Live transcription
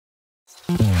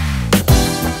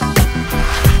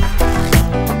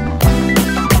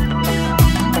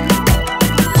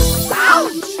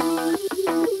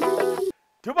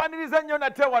Tubaniriza nnyo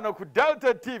nate wano ku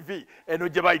Delta TV eno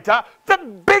gye bayita The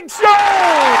Big Show.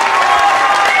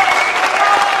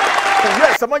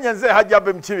 Yes, amanya nze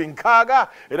Hajjabe Mchibi nkaaga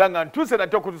era nga ntuuse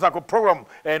nate okutuusaako program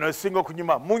eno esinga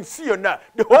okunyuma mu nsi yonna,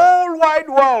 the whole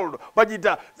wide world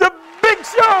bagiyita The Big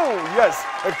Show. Yes,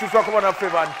 ekituusaako banaffe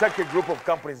ba Ntake group of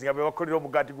companies nga be bakolera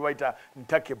omugaati gwe bayita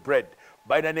Ntake bread.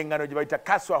 Baina n'engano gye bayita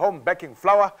Kaswa home baking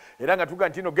flour era nga tuga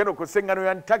ntino genda okozesa engano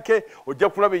ya Ntake ojja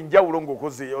kulaba enjawulo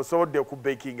ng'okoze osobodde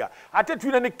okubakinga. Ate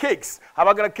tulina ne cakes,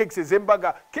 abagala cakes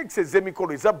ez'embaga, cakes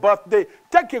ez'emikolo eza birthday.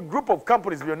 Ntake group of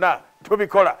companies byonna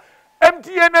tubikola.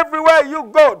 MTN everywhere you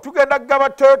go. Tugenda gaba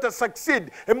Toyota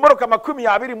Succeed emmoloka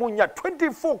 24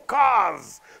 24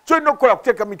 cars. Kyolina okukola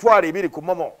kuteeka mitwalo 2 ku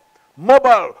Momo.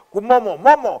 Mobile ku Momo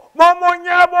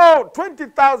nyabo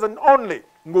 20,000 only.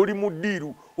 Ng'oli mu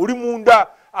ddiiru oli munda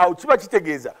awo kiba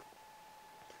kitegeeza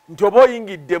nti oba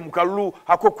oyingidde mu kalulu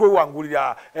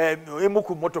akokwewangulira emu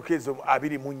ku mmotoka ezo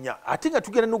 24 ate nga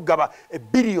tugenda n'okugaba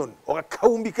ebiliyoni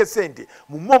akawumbi k'essente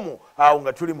mu Momo awo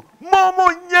nga tuli mu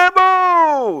Momo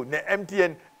nyabo ne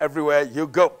MTN everywhere you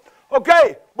go.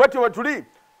 Okay, bwatyo tuli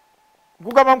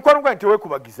nkugamba mukwano gwange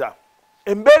teweekubagiza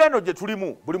embeera eno gye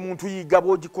tulimu buli muntu yiga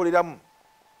bw'ogikoleramu.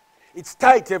 It's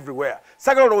tight everywhere.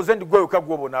 Sagala olowooze nti gwe weka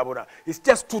gw'obonaabona. It's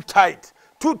just too tight.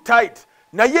 Too tight.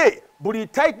 Naye buli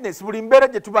tightness buli mbeera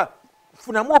gye tuba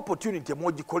funamu opportunity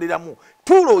mw'ogikoleramu.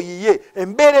 Tuula oyiye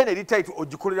embeera eno eri tight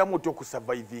ogikoleramu otya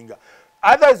okusurvivinga.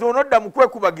 Otherwise onodda mu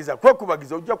kwekubagiza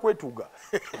ojja kwetuuga.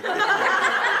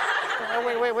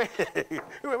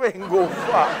 Wait,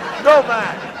 ngofa. No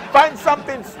man. Find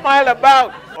something to smile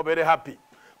about. Obeere happy.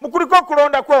 Mukuliko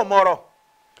okulonda kw'omoro.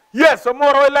 Yes,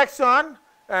 omoro election.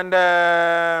 And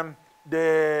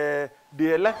the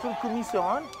Electoral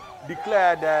Commission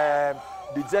declared the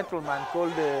gentleman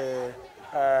called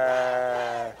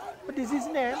what is his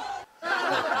name?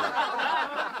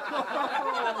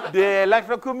 The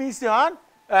Electoral Commission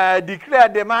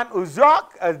declared the man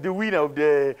Uzok as the winner of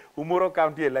the Umoro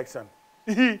County election.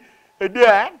 Then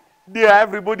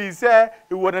everybody said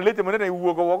he want to let him but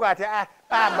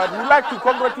we'd like to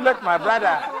congratulate my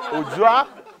brother Uzok.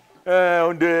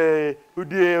 On the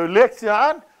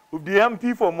election of the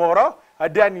MP for Moro,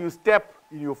 and then you step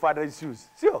in your father's shoes.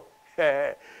 Sure.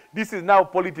 This is now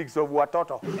politics of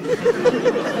Watoto.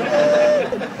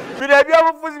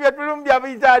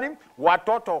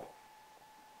 Watoto.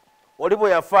 Olivo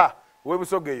yafa,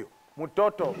 webusogeyo.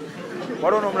 Mutoto.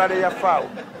 Warono mlade yafa,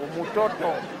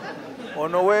 mutoto.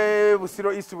 Onowe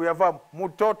busiro isu yafa,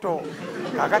 mutoto.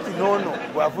 Kakati nono,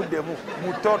 wavudemu,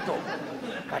 mutoto.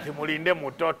 Kati mulinde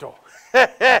mutoto.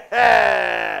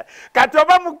 Kati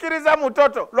oba mukiriza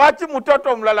mutoto. Lwaki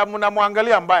mutoto mlala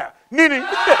mnamwangalia mbaya? Nini?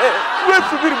 Wewe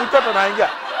subiri mutoto naingia.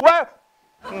 Wewe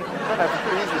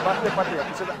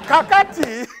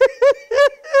kakati.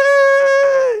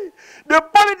 The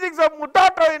politics of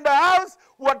mutoto in the house.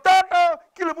 Watoto,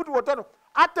 kila mtu watoto.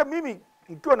 Hata mimi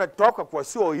nikiwa natoka kwa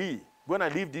show hii, when I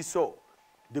leave this show,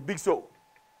 the big show,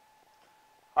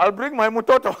 I'll bring my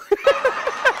mutoto.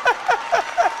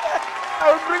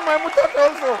 I will bring my mutoto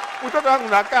also. Mutoto wangu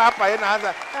nakaa hapa yeye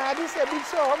anaanza, this is a big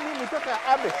show, mimi mutoto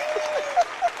abe.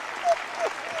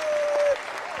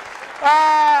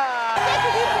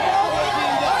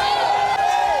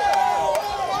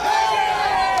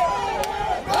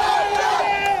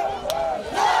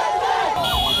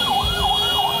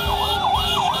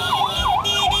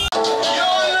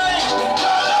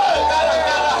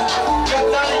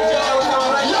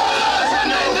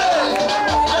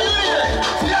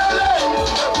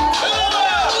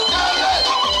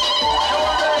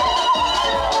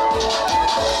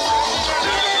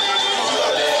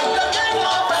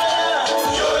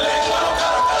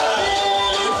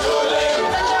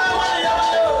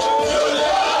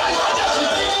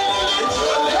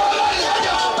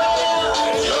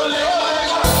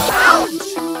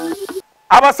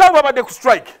 Abasawo babadde ku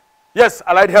strike. Yes,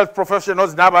 allied health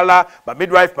professionals, Nabala, but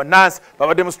midwife, but nurse,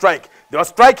 babadde strike. They were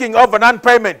striking over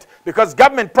non-payment because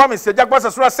government promised ejja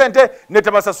kubasasula sente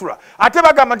netabasasula. Ate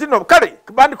bagamba nti no kale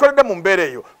bandikoledde mu mbeera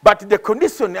eyo, but the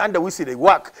condition under which they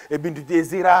work ebintu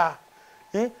gyezira.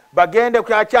 Bagende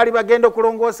kukyali bagenda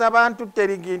okulongoosa abantu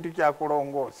teri kintu kya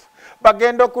kulongoosa.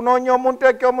 Bagenda okunoonya omuntu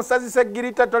ekyomusazisa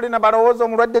girita tolina balowooza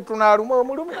omulwadde tunaaluma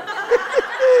omulume.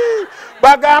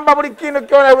 Bagamba buli kintu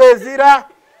kyona wezira.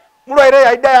 Mulwaire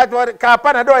yaida yatwale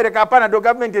kapana do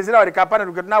government ezira wale kapana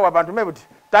do nawo abantu mebuti.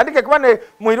 Tandike kuba ne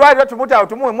mwirwaliro tumuta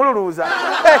otumwe mululuza.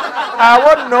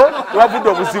 Awonno wavudde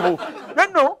obuzibu.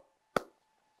 Nno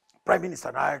Prime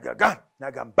Minister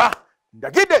nagamba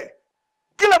ndagide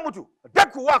kila mtu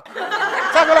adaku work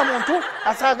sagala muntu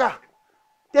asaga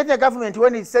the government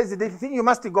when it says the thing you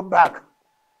must go back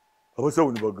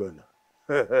abasawo ni bagana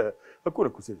akora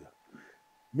kuseza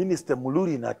Minister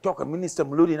Muluri natoka Minister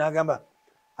Muluri nagamba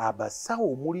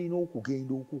abasawo mulina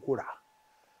okugenda okukola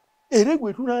era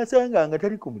gwe tunasanga nga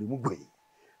tali ku mulimu gwe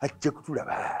ajja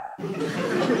kutulaba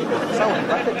abasawo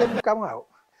batekemukamwawo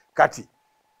kati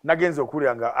nagenza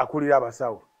okulanga akulira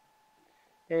abasawo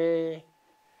we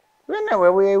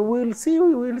will see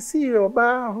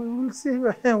Oba, we will see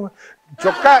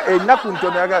Choka enaku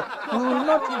ntonaga we will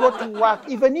not go to work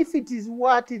even if it is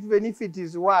what even if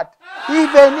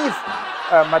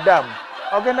madam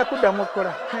ogenda kudamu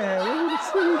kola we will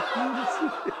see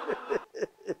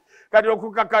kati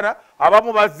okukakana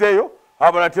abamu bazzeeyo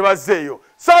abala tebazzeeyo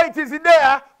so it is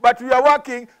there but we are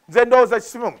working zendoza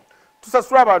kisimu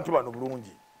tusasula abantu bano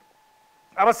bulungi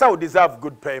abasawo deserve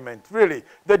good payment really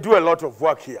they do a lot of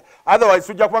work here otherwise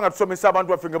tujja kubanga tusomesa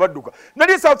abantu baffe nga badduka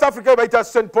nali South Africa bayita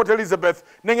St Port Elizabeth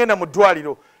nengenda mu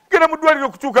ddwaliro genda mu ddwaliro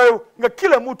kutuukayo nga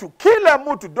kila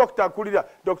mutu doctor akulira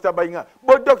Dr. Bayinga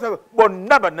doctor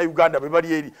bonna banna Uganda be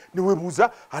bali eri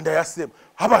niwebuuza and I ask them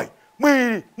abayi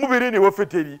mwiri mubiri ne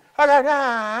wafeteri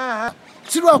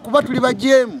silwa kuba tuli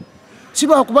bajemu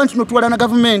silwa kuba nti notwala na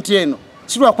government eno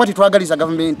silwa kuba titwagaliza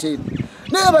government eno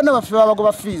naye bana baffe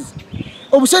babagoba fees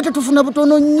obusente tufuna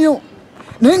butono nnyo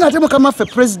naye nga ate mukama ffe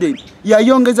president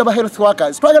yayongeza ba health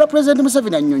workers twagala president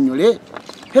Museveni annyonnyole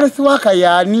health worker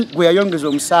yani gwe yayongeza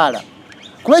omusaala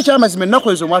kuba ekyamazima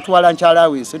ennaku ezo mwatwala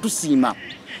nkyalawensi tusiima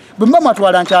bwe mba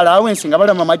mwatwala nkyalawensi nga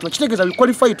bali mamaiti wakitegeeza we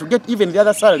qualify to get even the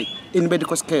other salary in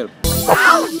medical scale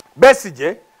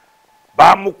Besigye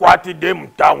bamukwatidde mu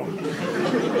town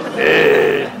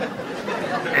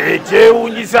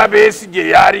ekyewunyisa Besigye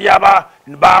yali yaba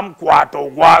bamukwata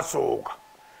ogwasooka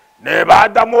ne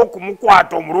baadamu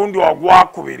okumukwata omulundi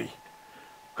ogwakubiri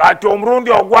kati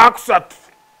omulundi ogwakusatu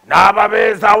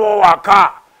n'ababeezawo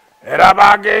waka era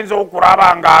bagenze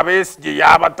okulaba nga Besigye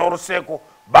yabatoroseko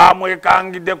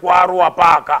bamwekangidde ku Arua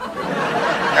paaka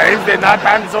naye nze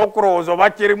n'atandisa okulowooza oba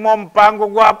kirimu omupango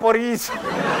gwa poliisi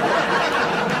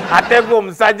ate gwe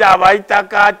omusajja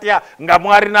abayitako atya nga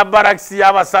mwalina barakisi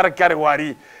y'abasarikale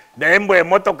wali naye mbwe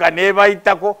emotoka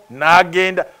nebayitako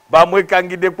n'agenda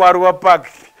bamwekangidde ku Arua paaka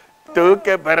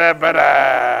tuke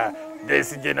barabara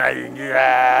Besigye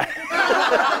nayingira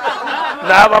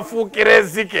n'abafuukira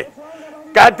ezike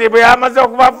kati bwe yamaze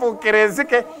okubafuukira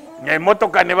ezike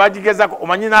emotoka ne bagigezako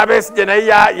omanyi n'Abesigye naye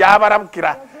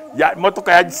yabarabukira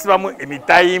emotoka yagisibamu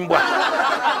emitayimbwa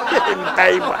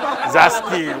za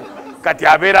stiiru kati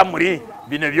abeera muri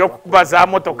bino ebyokukuba za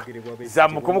motoka za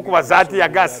mukumukuba zaati ya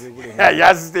gasi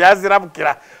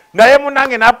yazirabukira naye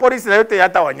munange na poliisi nayo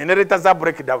teyatawanye nereeta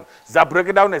za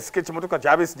breakdown esika ekimotoka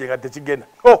kya Besigye nga tekigenda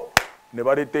ne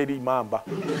baleeta eri mamba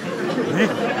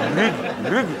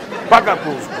rigi paka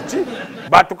kuki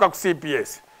batuka ku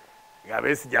CPS nga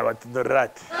Besigye abatunulira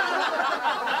ati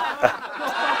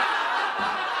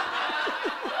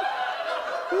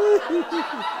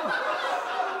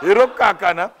ero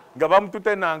kakana nga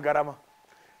bamutute nangarama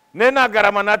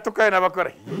nenagarama natukayo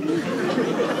nabakora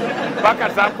paka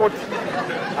za koti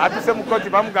atuse mukoti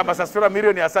bamugamba sasura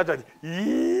milioni ya sajali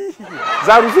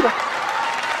zaruzira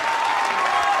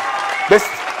best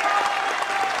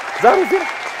zaruzira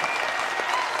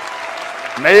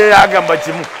naye yagamba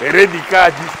kimu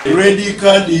ready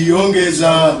card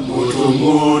yongeza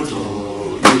moto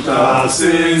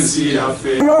tutasensi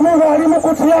yafe yomunga ali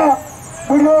mukutya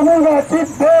buli omunga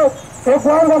atidde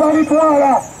eggwanga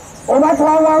balitwala oba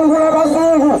twawangula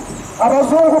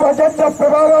abazungu bajjajjaffe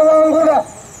babawangula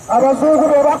abazungu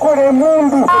be bakola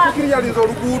emundu tukiriyaliza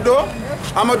oluguudo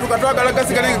amaduuka twagala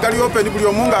gasigale nga gali open buli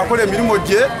omu ng'akola emirimu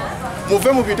gye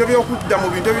muve mu bintu by'okudda mu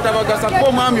bintu ebitabagasa ko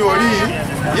omwami oli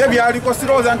ye byaliko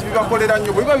sirowooza nti bibakolera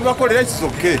nnyo bwe biba bibakolera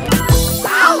ekisoke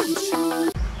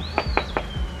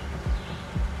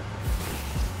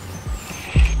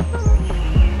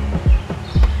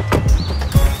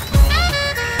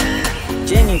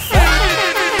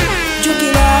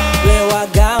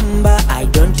I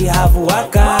don't have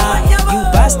waka. You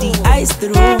pass the ice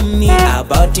through me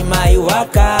about my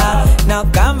waka. Now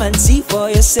come and see for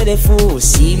yourself.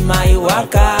 See my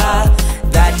waka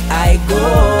that I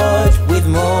got with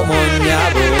Momo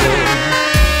Nyabo.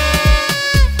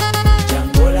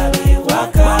 Jambola be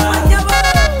waka.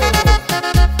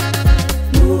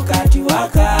 Look at you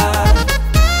waka.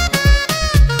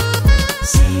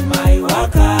 See my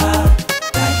waka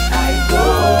that I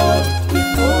got with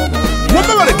Momo Nyabo.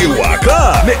 Waka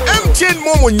ne MTN MTN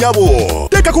Momo nyabo.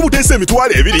 Teka kubutesa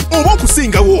emitwalo ebiri oba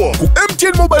okusingawo ku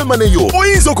MTN Mobile Money yo.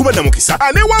 Oyinza okuba na mukisa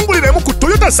anewanguliremu ku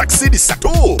Toyota Succeed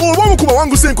 3 oba mukuba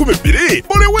wanguse 2,000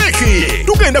 buli weeki.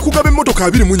 Tugenda kugaba emmotoka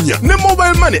 24 ne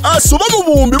Mobile Money asoba mu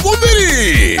buwumbi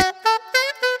 2.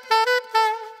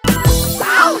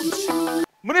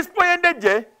 Municipal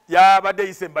yendeje yabadde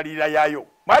isembalira yayo.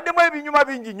 Mwadde mwe binyuma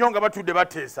bingi nnyo nga batudde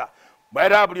bateesa.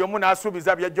 Mwera buli omu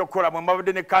n'asuubiza byajja okukola mwe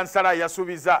mabadde ne kansala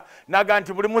yasuubiza naga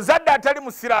nti buli muzadde atali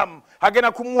musiraamu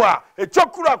agenda kumuwa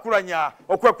ekyokulaakulanya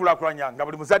okwekulaakulanya nga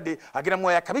buli muzadde agenda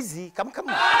muwa akabizi kamukamu.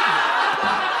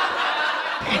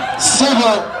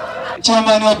 Sebo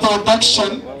chairman wa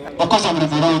production bakoze buli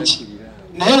bulungi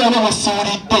naye baba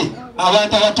basuulidde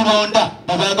abantu abatulonda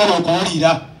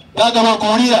baagala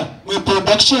okuwulira mu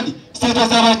production sente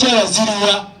z'abakyala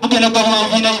ziriwa mugenda gabula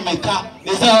ebibiina imeka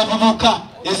ez'abavubuka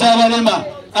ez'abalema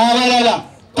abalala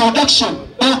production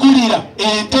bakulira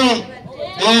ente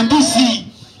embuzi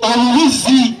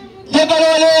obubuzi njagala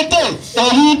oleete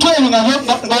ebintu ebyo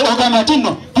ng'ogamba nti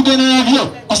nno tugenda nabyo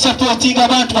kusapootinga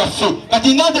abantu baffe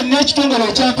kati nga nze n'ekitongole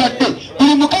ekyampadde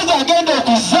buli mukazi agenda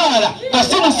okuzaala nga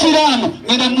si musiraamu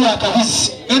ngenda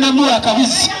muwa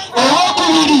akabuzi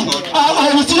owokubiri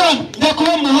obusiraamu nja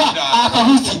kuba muwa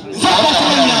akabuzi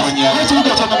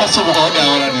nzekasiranyaekibuga kyamamasobo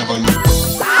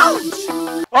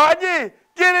Oji,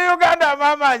 kiri Uganda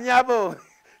mama nyabo.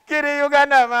 Kiri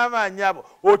Uganda mama nyabo.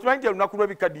 Okimanyi olunaku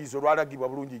lw'ebikaddizo lwalagibwa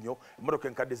bulungi nnyo. Emmotoka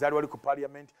enkadde zaali wali ku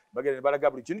parliament bagenda ne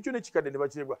balaga buli kintu kyonna ekikadde ne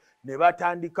bakirebwa ne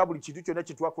batandika buli kintu kyonna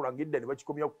kye twakulangidde ne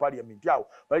bakikomya ku parliament awo.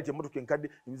 Baleeta emmotoka enkadde,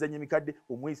 emizannyo emikadde,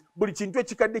 omwezi, buli kintu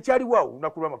ekikadde kyaliwo awo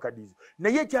olunaku lw'amakaddizo.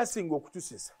 Naye ekyasinga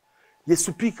okutusesa ye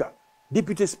speaker,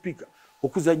 deputy speaker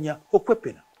okuzannya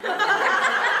okwepena.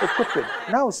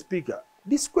 Now speaker,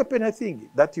 this weapon thing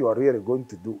that you are really going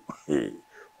to do,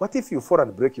 what if you fall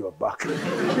and break your back?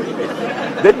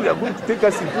 Then we are going to take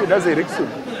us into another election.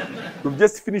 We've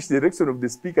just finished the election of the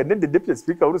speaker, and then the deputy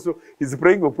speaker also is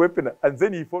praying a weapon, and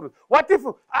then he follows. What if,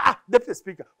 deputy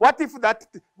speaker, what if that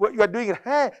what you are doing,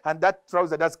 and that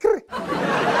trouser does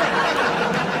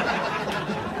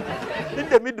in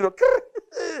the middle?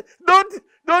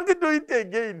 Don't do it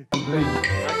again.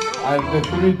 I'll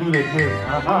definitely do the same.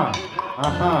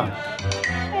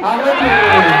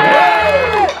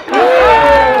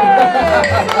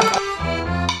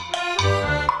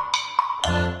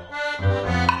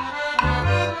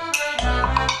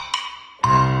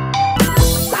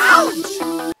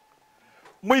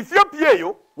 Mu Ethiopia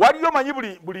yo waliyo manyi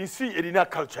buli nsi erina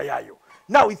culture yayo.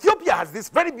 Now Ethiopia has this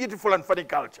very beautiful and funny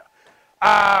culture.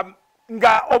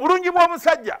 Nga obulungi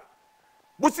bw'omusajja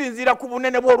businzira ku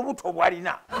bunene bw'olubuto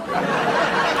bw'alina.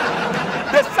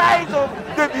 The size of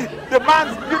the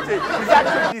man's beauty is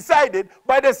actually decided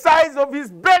by the size of his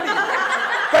belly.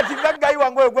 Kati nga gayi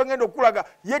wange gwengenda okulaga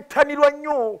yettanirwa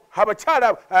nnyo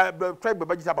abakyala tribe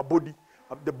bagita ababodi,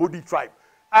 the body tribe.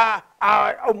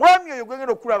 Omwami oyo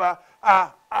gwengenda okulaba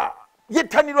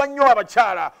yettanirwa nnyo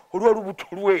abakyala olw'olubuto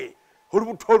lwe.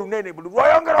 Olubuto olunene buli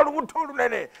lwayongera olubuto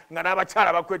olunene nga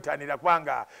n'abakyala bakwettanira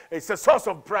kubanga it's a source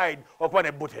of pride okuba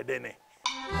n'ebbuto eddene.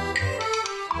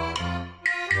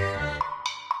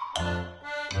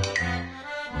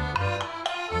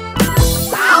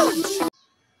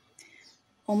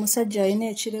 Omusajja alina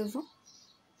ekirevu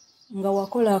nga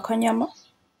wakola akanyama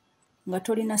nga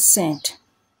tolina ssente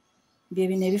bye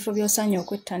bino ebifo by'osaanye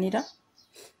okwettanira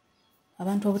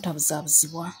abantu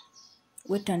obutabuzaabuzibwa.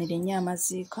 Wettanire nnyo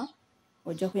amaziika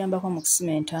ojja kuyambako mu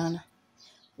kusima entaana.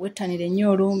 Wettanire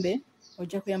nnyo olumbe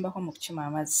ojja kuyambako mu kukima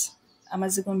amazzi.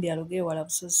 Amazzi g'omu byalo geewala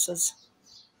busozisozi.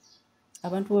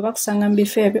 Abantu bwe bakusanga mu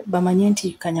bifo ebyo bamanye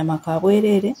nti kanyama ka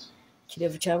bwereere,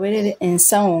 kirevu kya bwereere,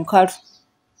 ensawo nkalu.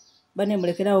 Bane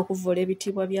mulekerawo okuvvoola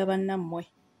ebitiibwa bya bannammwe.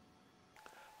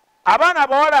 Abaana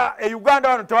abawala e Uganda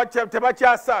wano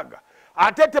tebakyasaaga.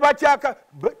 Ate tebakyaka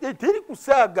teri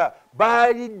kusaaga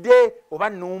balidde oba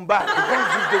nnumba.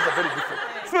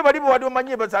 Ffe bali bwe wali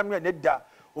omanyi bazaamya nedda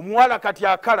omuwala kati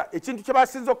akala ekintu kye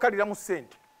basinza okukalira mu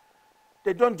ssente.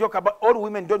 They don't joke about, all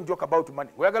women don't joke about money.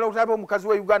 Oyagala okutaba omukazi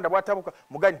wa Uganda bw'atabuka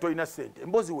mugani tolina ssente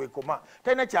emboozi weekoma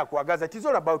talina kyakwagaza. It is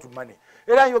all about money.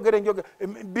 Era ayogera enjoga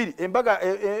bbiri embaga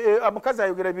omukazi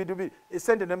ayogera ebintu biri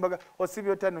essente n'embaga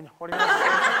osibye otanonya olina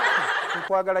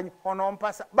nkwagala nnyo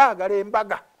onompasa baagala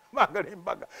embaga.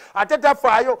 Ate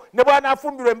tafaayo ne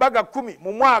bw'anaafumbirwa embaga 10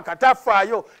 mu mwaka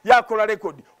tafaayo yakola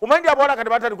rekodi. Omanyi abawala kati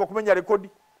batandika okumenya rekodi.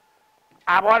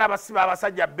 Abawala basiba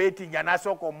abasajja befiting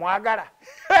anasooka omwagala.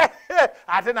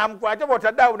 Ate namukwate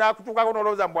bw'otaddeawo n'akutuukako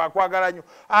n'olowooza mbu akwagala nnyo.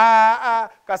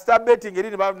 Kasita befiting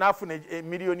eri n'afuna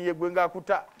emiliyoni ye gwe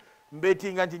ng'akuta.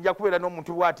 mbetinga nti nja kubeera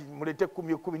n'omuntu bwati mulete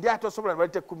 10 ndi atosobola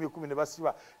balete 10 ne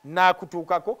basiba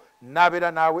nakutuukako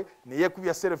nabeera naawe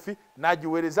neyekubya selfie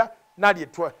nagiweereza nalye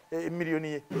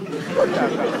emiliyoni ye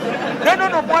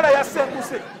nenono omuwala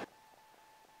yasenguse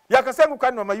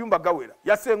yakasenguka nno amayumba gawera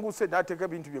yasenguse n'ateeka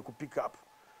ebintu bye ku pick up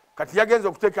kati yagenza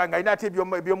okuteeka nga alina ate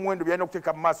ebyomuwendo byalina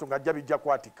okuteeka mu maaso nga ajja bijja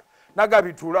kwatika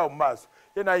nagabituulawo mu maaso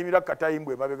ye nayimira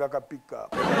katayimbwa emabega ka pick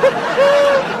up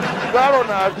galo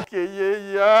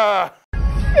nakeyeya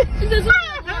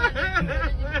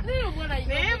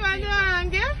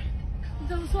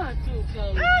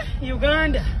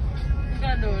Uganda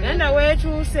nenda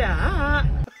wetuuse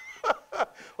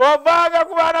ovanga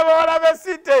ku baana bawala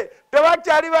b'esite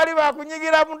tebakyali bali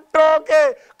bakunyigira mu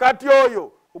ttooke kati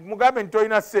oyo mugambe nti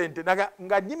olina ssente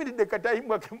nga nyimiridde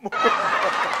katayimbwa kemu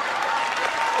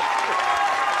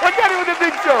okyali with the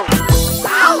big show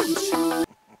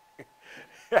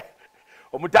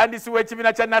omutandisi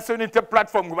w'ekibiina kya National Unity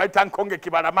Platform gwe bayita Nkonge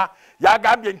Kibalama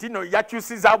yagambye nti no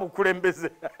yakyusiza obukulembeze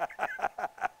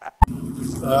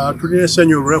tulina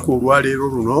essanyu olunaku olwaleero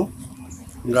luno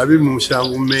nga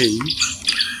 27 May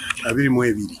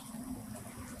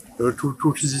 2022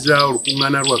 tutuukiziza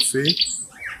olukuŋŋaana lwaffe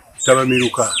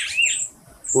Tabamiruka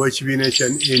ow'ekibiina ekya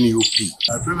NUP.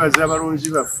 Twebaza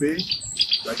abalonzi baffe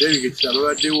badelegesi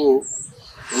ababaddewo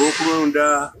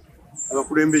olw'okulonda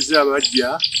abakulembeze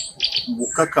abajja mu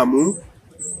bukkakkamu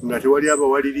nga tewali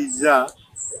abawaliriza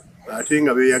ate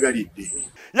nga beeyagalidde.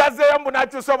 yazeeyo mbu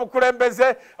n'akyusa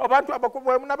obukulembeze abantu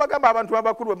abakulu munabagamba abantu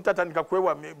abakulu bwe mutatandika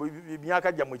kwewa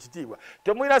myaka gyammwe ekitiibwa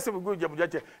temulina sibugulu gye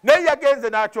mujja naye yagenze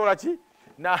n'akyola ki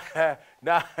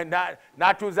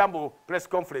n'atuuza mbu press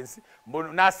conference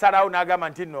n'asalawo n'agamba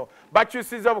nti nno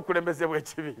bakyusiza obukulembeze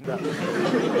bw'ekibiina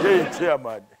ye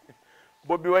chairman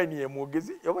Bobi Wine ye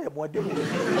mwogezi oba yamuwadde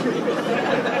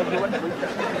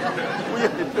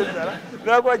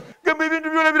gamba ebintu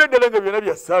byolabira ddala nga byonna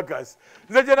bya circus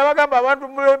nze kye nabagamba abantu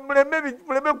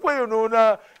muleme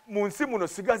kweyonoona mu nsi muno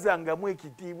sigazangamu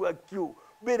ekitiibwa kyo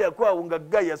beerako awo nga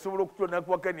gayi asobola okutula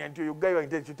nakuwakanya nti oyo gayi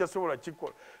wange ekyo kyasobola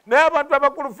kikola naye abantu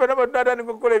abakulu ffena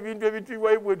batandika okukola ebintu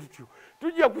ebitiibwayo bwe tutyo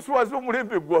tujja kuswaza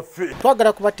omulembe gwaffe.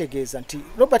 Twagala kubategeeza nti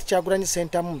Robert Kyagulanyi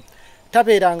Ssentamu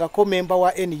tabeerangako memba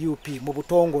wa NUP mu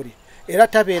butongole era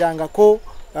tabeerangako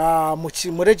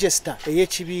mu register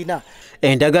ey'ekibiina.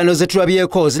 Endagaano ze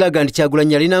tulabyeko ziraga nti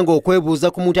Kyagulanyi alinanga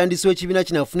okwebuuza ku mutandisi w'ekibiina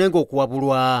kino afunenga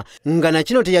okuwabulwa nga na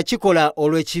kino teyakikola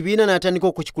olw'ekibiina n'atandika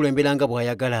okukikulembera nga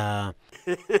bw'ayagala.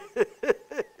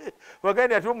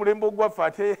 Bagandi ate omulembe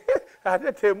ogwaffe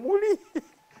ate temuli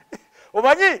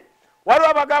omanyi waliwo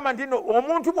abagamba nti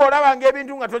omuntu bw'olabanga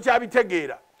ebintu nga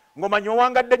tokyabitegeera ng'omanyi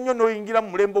owangadde nnyo n'oyingira mu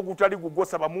mulembe ogutali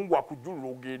gugosaba Mungu akujjulula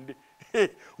ogende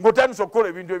ng'otandisa okukola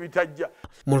ebintu ebitajja.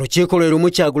 Mu lukiiko lwe lumu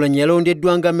Kyagulanyi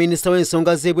yalondeddwa nga minisita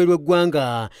w'ensonga z'ebweru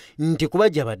w'eggwanga nti kuba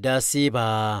gy'abadde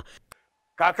asiiba.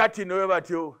 Kaakati nowe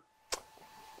batyo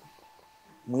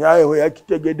muyaye we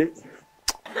yakitegedde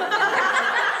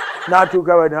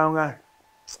n'atuuka badanga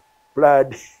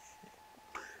Brad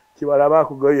Kibalaba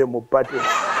akugoye mu pate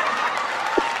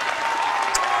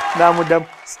n'amuddamu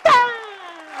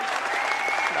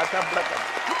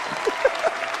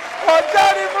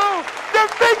the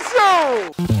big show.